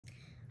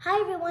Hi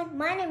everyone,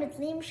 my name is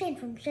Liam Shane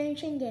from Shane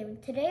Gaming.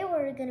 Today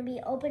we're going to be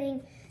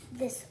opening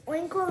this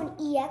Oinkologne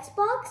EX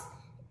box.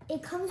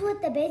 It comes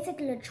with the basic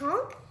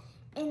Lechonk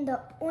and the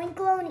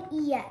Oinkologne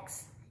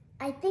EX.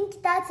 I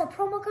think that's a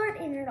promo card,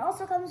 and it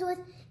also comes with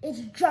its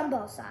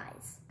jumbo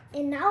size.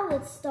 And now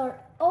let's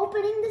start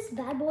opening this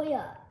bad boy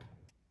up.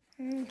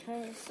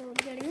 Okay, so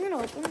getting it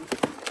open.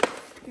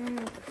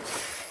 And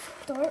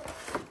start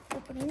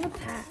opening the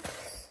packs.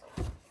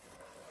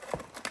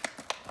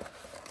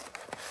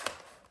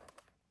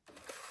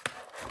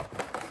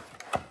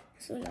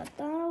 So we got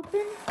that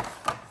open.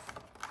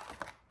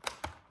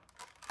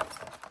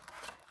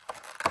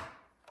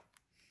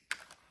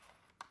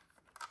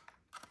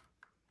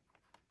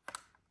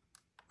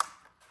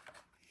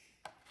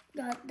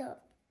 Got the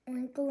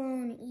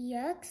Oinkologne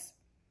EX.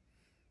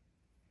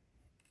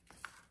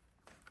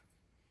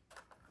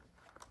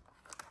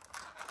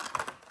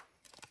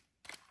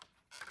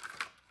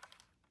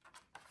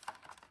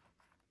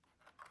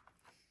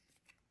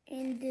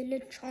 And the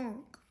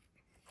Lechonk.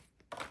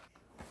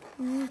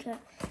 Okay.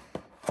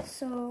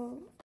 So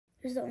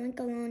here's the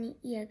Oinkologne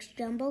EX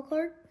Jumbo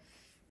card.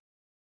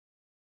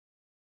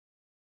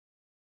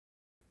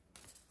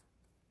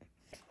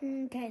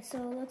 Okay,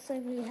 so it looks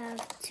like we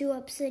have 2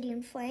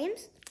 Obsidian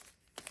Flames,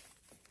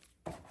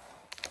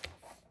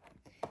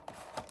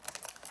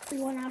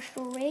 1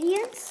 Astral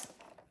Radiance,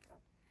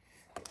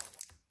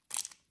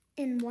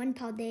 and 1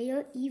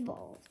 Paldea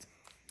Evolved.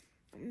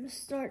 I'm going to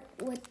start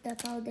with the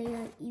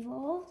Paldea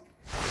Evolved.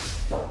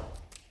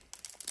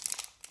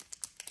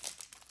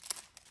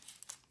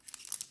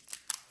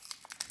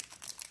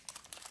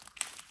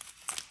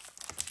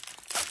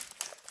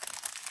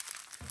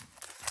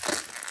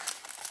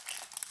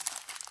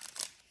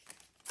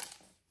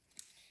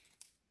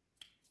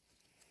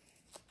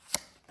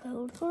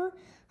 Code card.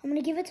 I'm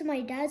going to give it to my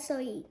dad so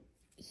he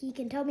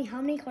can tell me how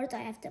many cards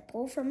I have to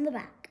pull from the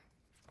back.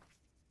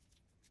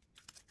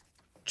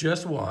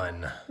 Just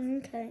 1.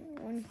 Okay,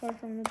 1 card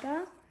from the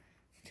back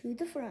to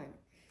the front.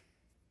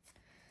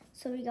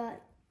 So we got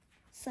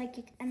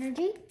Psychic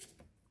Energy,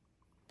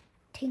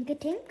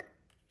 Tink-a-Tink,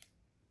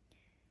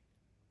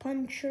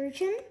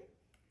 Punchurchin,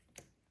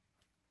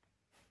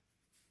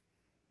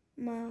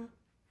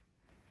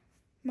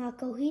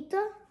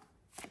 Makohita,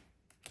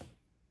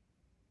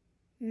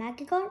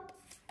 Magikarp,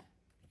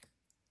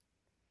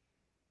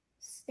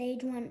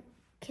 Stage 1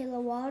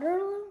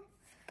 Kilowattrel,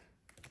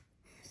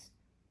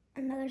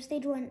 another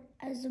Stage 1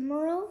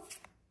 Azumarill,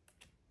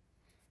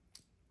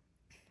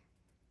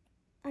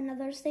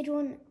 another Stage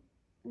 1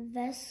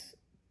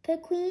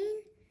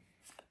 Vespiquen,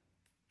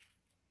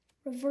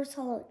 Reverse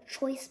Hollow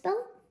Choice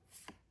Belt,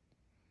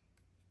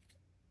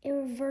 a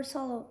Reverse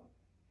Hollow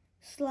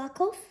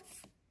Slakoth,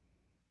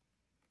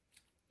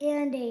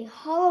 and a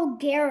Hollow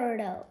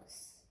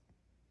Gyarados.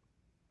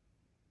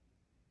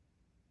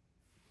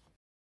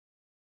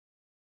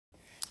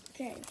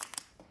 Okay,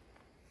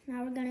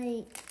 now we're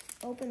gonna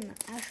open the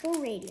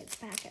Astral Radiance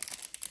packet.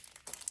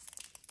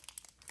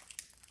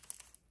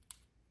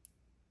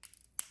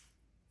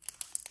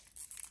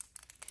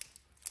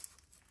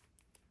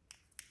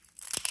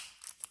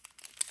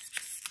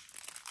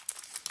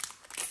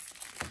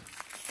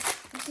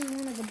 This is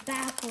one of the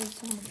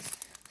backwards ones.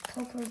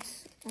 Code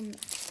cards on the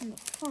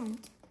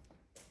front.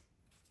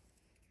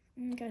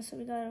 Okay, so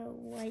we got a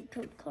white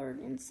code card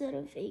instead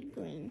of a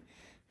green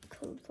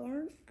code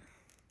card.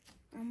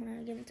 I'm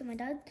gonna give it to my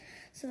dad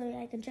so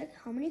I can check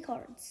how many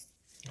cards.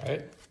 All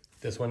right,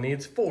 this one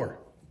needs 4.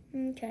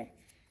 Okay.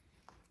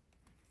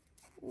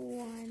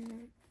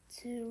 1,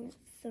 2,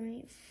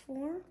 3,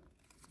 4.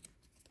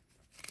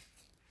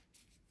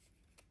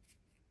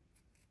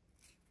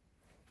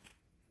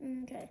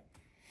 Okay.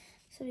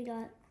 So we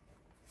got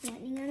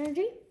Lightning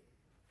Energy,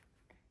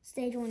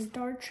 Stage 1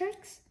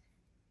 Dartrix,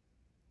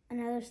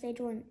 another Stage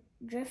 1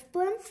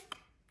 Drifblim,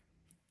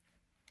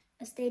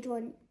 a Stage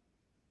 1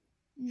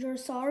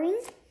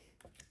 Ursaring,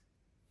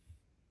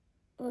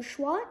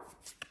 Oshawott,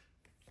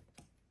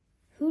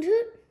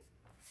 Hoothoot,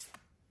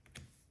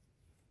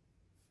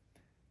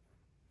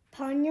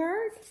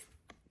 Ponyard,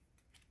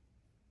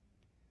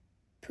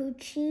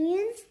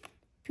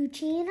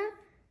 Poochyena,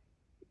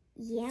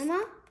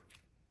 Yama,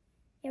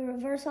 a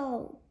Reverse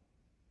Hollow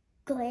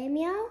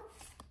Glameow,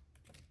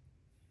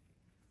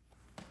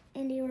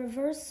 and a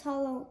Reverse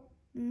Hollow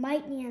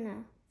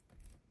Mightyena.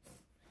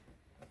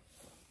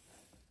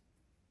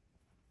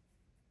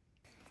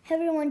 Hey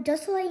everyone,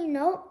 just to let you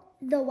know,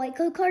 the white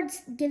code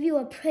cards give you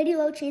a pretty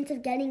low chance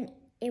of getting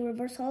a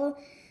Reverse Hollow,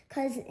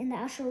 because in the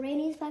Astral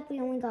Radiance pack we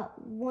only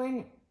got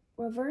 1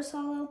 Reverse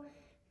Hollow,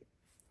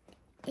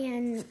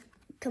 and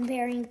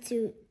comparing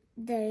to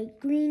the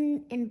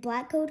green and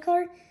black code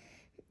card,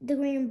 the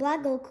green and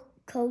black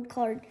code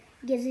card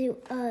gives you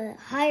a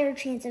higher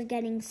chance of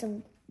getting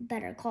some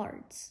better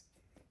cards.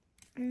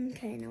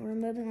 Okay, now we're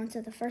moving on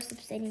to the first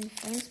Obsidian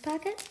Flames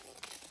packet.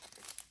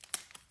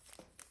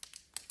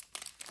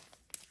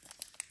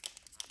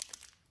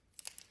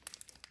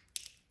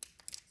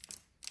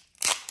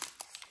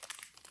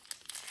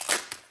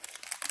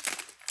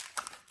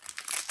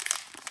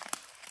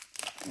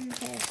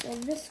 Okay, So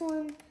this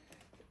one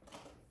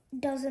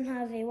doesn't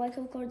have a white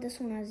code card. This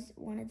one has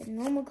one of the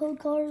normal code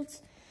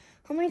cards.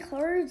 How many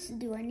cards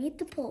do I need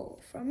to pull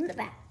from the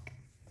back?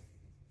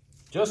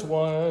 Just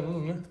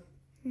one.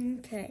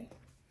 Okay.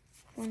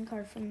 One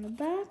card from the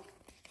back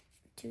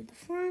to the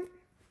front.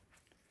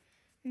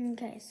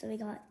 Okay, so we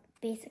got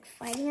Basic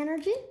Fighting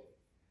Energy,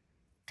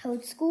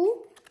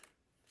 Toadstool,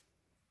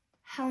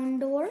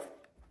 Houndour,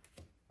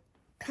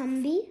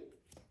 Cumby,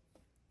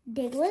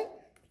 Diglett,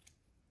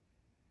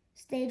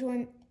 Stage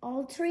 1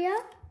 Altria,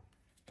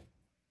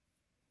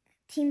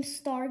 Team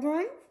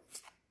Stargrunt,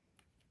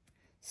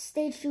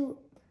 Stage 2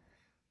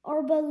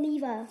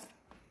 Arboliva,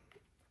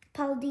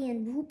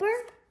 Paldean Wooper,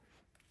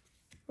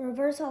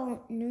 Reverse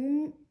Hollow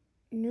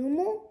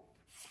Numel,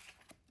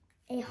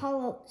 a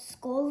Hollow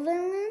Skull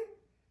Villain.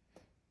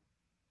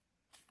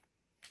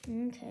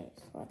 Okay,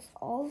 so that's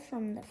all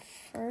from the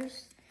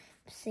first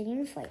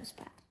Obsidian Flames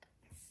pack.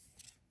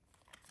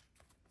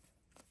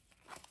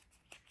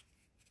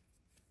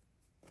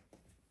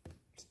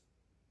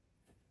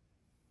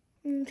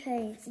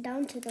 Okay,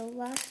 down to the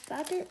last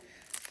packet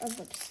of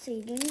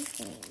Obsidian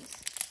Flames.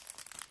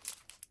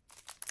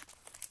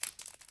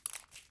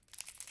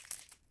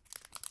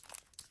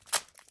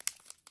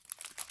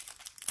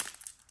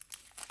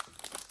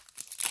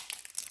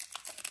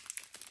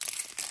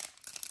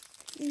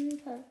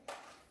 Okay,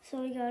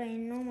 so we got a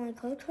normal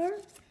code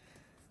card.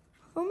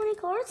 How many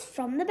cards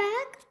from the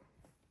back?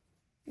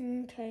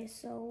 Okay,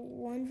 so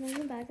one from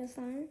the back this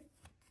time.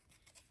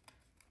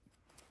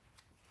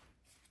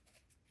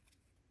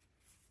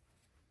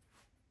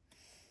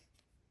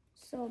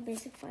 So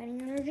Basic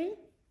Fighting Energy,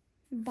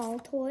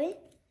 Baltoy,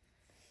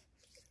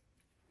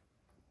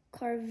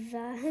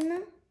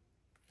 Carvana,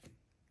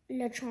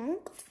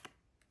 Lechonk,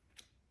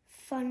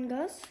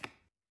 Fungus,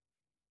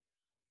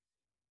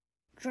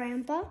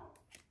 Drampa,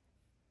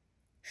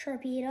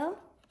 Sharpedo,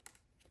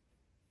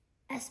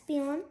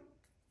 Espeon,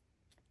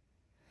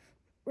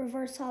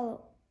 Reverse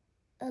Hollow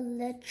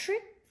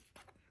Electric,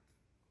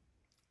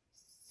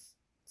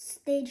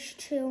 Stage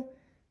 2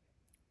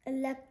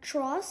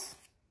 Electros,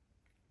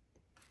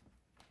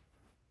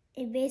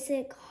 a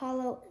Basic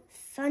Hollow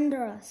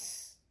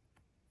Thunderous.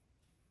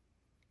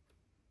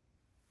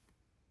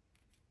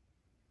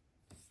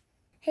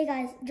 Hey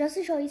guys, just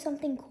to show you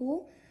something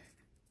cool,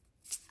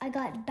 I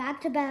got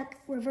back-to-back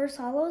Reverse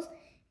Hollows,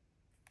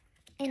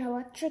 and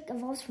Electric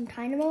evolves from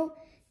Dynamo,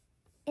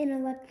 and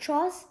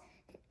Electros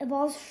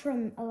evolves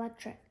from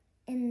Electric,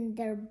 and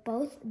they're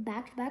both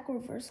back-to-back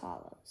Reverse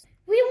Hollows.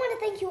 We want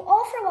to thank you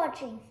all for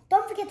watching.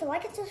 Don't forget to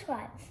like and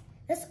subscribe.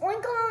 This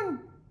Oinkologne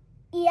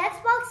EX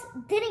Box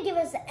didn't give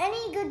us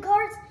any good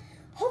cards.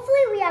 Hopefully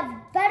we have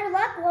better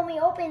luck when we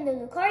open the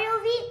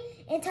Lucario V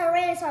and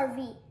Tyrannosaur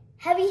V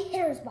Heavy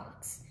Hitters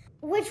Box,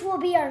 which will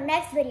be our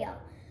next video.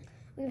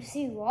 We will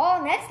see you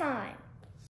all next time.